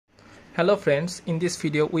Hello friends, in this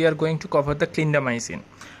video we are going to cover the clindamycin.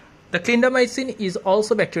 The clindamycin is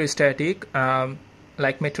also bacteriostatic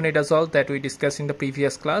like metronidazole that we discussed in the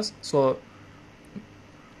previous class. So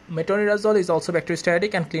metronidazole is also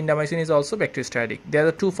bacteriostatic and clindamycin is also bacteriostatic. There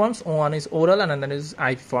are two forms, one is oral and another is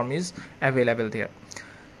IV form is available there.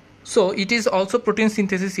 So it is also protein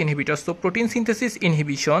synthesis inhibitor. So protein synthesis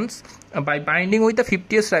inhibitions by binding with the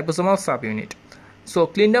 50S ribosomal subunit. So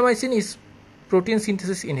clindamycin is protein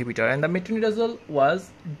synthesis inhibitor and the metronidazole was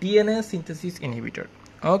DNA synthesis inhibitor.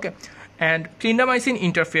 Okay, and clindamycin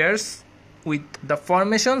interferes with the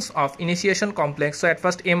formations of initiation complex. So at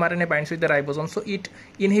first mRNA binds with the ribosome, so it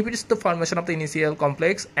inhibits the formation of the initial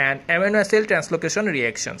complex and amino acid translocation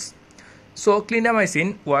reactions. So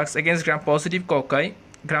clindamycin works against gram-positive cocci,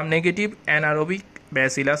 gram-negative anaerobic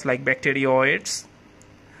bacillus like bacteroids,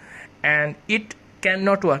 and it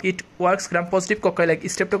cannot work. It works gram-positive cocci like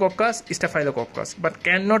streptococcus, staphylococcus, but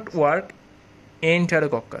cannot work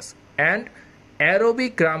enterococcus and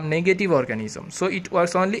aerobic gram-negative organism. So it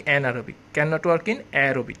works only anaerobic, cannot work in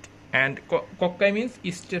aerobic. And cocci means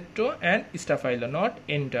strepto and staphylo, not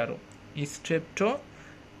entero. Strepto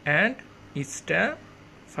and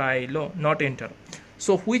staphylo, not entero.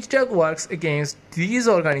 So which drug works against these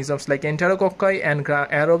organisms like enterococci and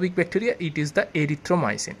aerobic bacteria? It is the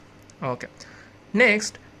erythromycin. Okay.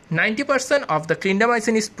 Next, 90% of the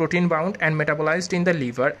clindamycin is protein bound and metabolized in the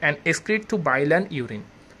liver and excreted through bile and urine.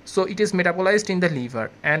 So it is metabolized in the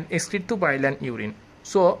liver and excreted through bile and urine.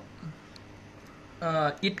 So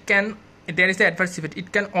there is the adverse effect,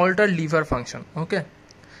 it can alter liver function. Okay.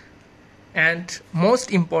 And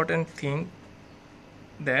most important thing,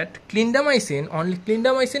 that only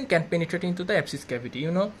clindamycin can penetrate into the abscess cavity.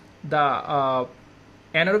 You know, the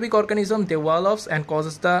anaerobic organism, they wall off and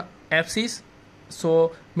causes the abscess.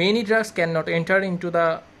 So many drugs cannot enter into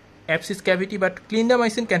the abscess cavity, but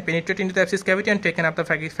clindamycin can penetrate into the abscess cavity and taken up the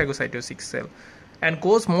phagocytosis cell and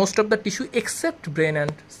goes most of the tissue except brain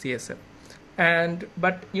and CSF.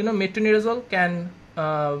 But you know, metronidazole can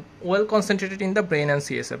well concentrated in the brain and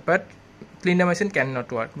CSF, but clindamycin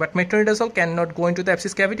cannot work. But metronidazole cannot go into the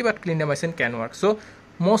abscess cavity, but clindamycin can work. So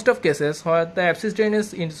most of cases where the abscess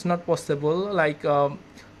drainage is not possible, like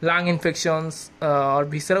lung infections or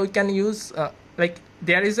viscera, we can use like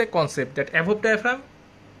there is a concept that above diaphragm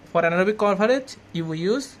for anaerobic coverage you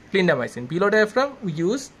use clindamycin, below diaphragm we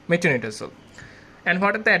use metronidazole. And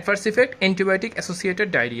what are the adverse effects? Antibiotic associated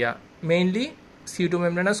diarrhea, mainly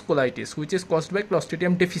pseudomembranous colitis, which is caused by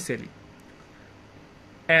Clostridium difficile.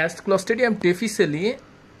 As Clostridium difficile,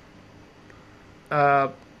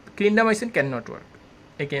 clindamycin cannot work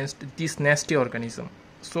against this nasty organism.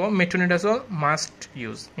 So metronidazole must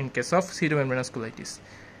use in case of pseudomembranous colitis.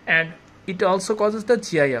 And it also causes the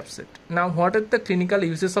GI upset. Now what are the clinical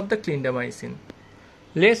uses of the clindamycin?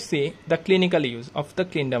 Let's see the clinical use of the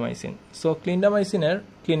clindamycin. So clindamycin are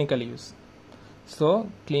clinical use.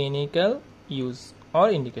 So clinical use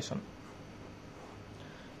or indication.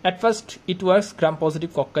 At first it works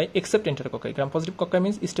gram-positive cocci except enterococci. Gram-positive cocci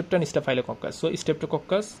means strepto and staphylococcus. So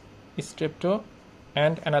streptococcus, strepto,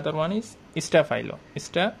 and another one is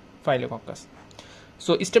staphylococcus.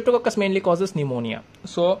 So streptococcus mainly causes pneumonia.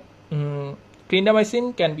 So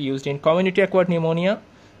clindamycin can be used in community acquired pneumonia.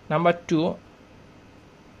 Number 2,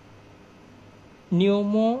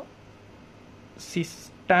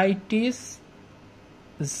 pneumocystitis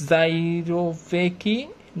xyrovecii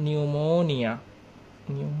pneumonia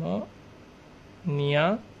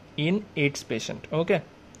in AIDS patient. Okay,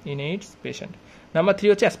 in AIDS patient. Number 3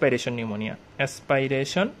 হচ্ছে aspiration pneumonia.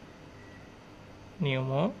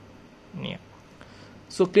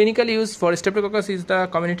 So clinical use for streptococcus is the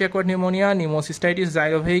community acquired pneumonia, pneumocystitis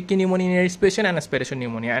xyrovecii pneumonia in AIDS patient, and aspiration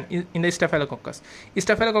pneumonia. And in the staphylococcus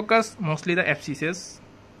mostly the abscesses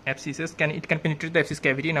can penetrate the abscess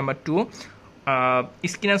cavity. Number 2,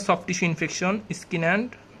 skin and soft tissue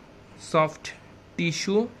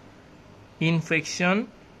infection,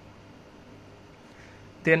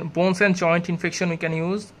 then bones and joint infection, we can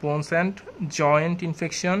use bones and joint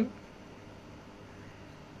infection.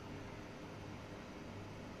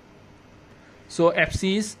 So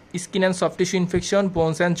abscess, skin and soft tissue infection,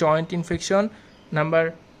 bones and joint infection.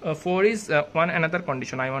 Number 4 is another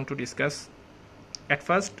condition I want to discuss. At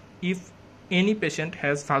first, if any patient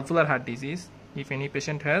has valvular heart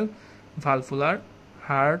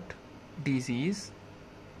disease,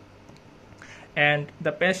 and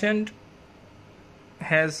the patient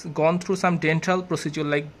has gone through some dental procedure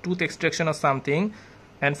like tooth extraction or something,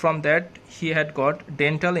 and from that he had got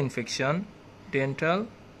dental infection,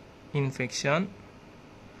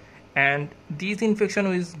 and these infection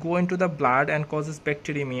will go into the blood and causes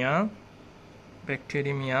bacteremia,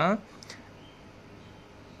 bacteremia,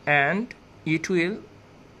 and it will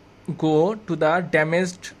go to the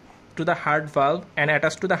damaged to the heart valve and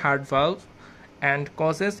attach to the heart valve and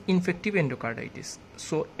causes infective endocarditis.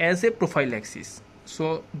 So as a prophylaxis,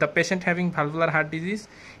 so the patient having valvular heart disease,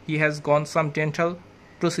 he has gone some dental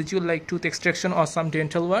procedure like tooth extraction or some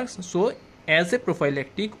dental works. So as a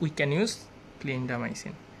prophylactic we can use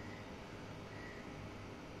clindamycin.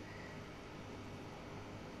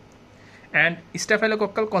 And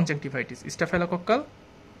staphylococcal conjunctivitis,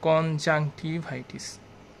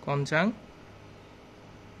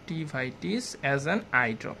 conjunctivitis as an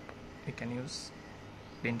eye drop, we can use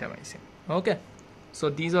clindamycin. Okay, so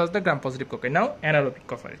these are the gram-positive cocci. Now anaerobic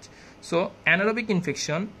coverage. So anaerobic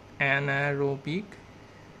infection,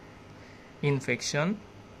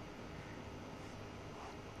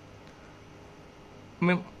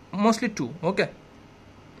 mostly two. Okay,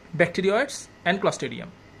 bacterioids and Clostridium.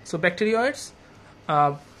 So bacterioids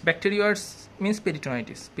means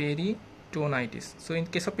peritonitis. So in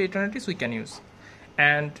case of peritonitis we can use,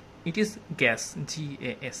 and it is gas,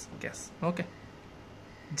 gas, gas. Okay,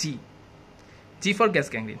 G for gas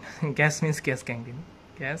gangrene. Gas means gas gangrene,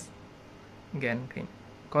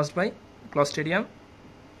 caused by Clostridium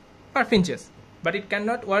perfringens, but it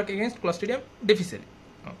cannot work against Clostridium difficile.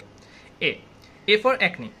 Okay, A for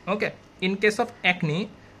acne. Okay, in case of acne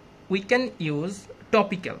we can use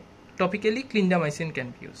topically clindamycin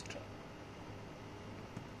can be used.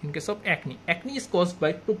 In case of acne is caused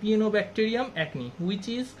by Propionibacterium acne, which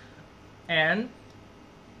is an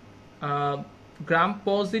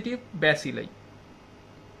gram-positive bacilli,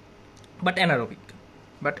 but anaerobic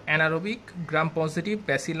gram-positive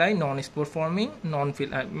bacilli, non-spore forming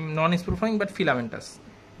but filamentous.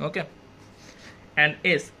 Okay, and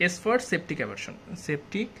S for septic abortion.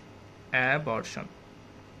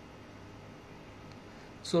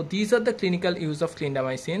 So these are the clinical use of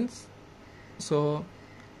clindamycins. So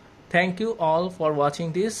thank you all for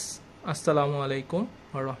watching this. Assalamu alaikum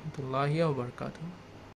wa rahmatullahi wa barakatuh.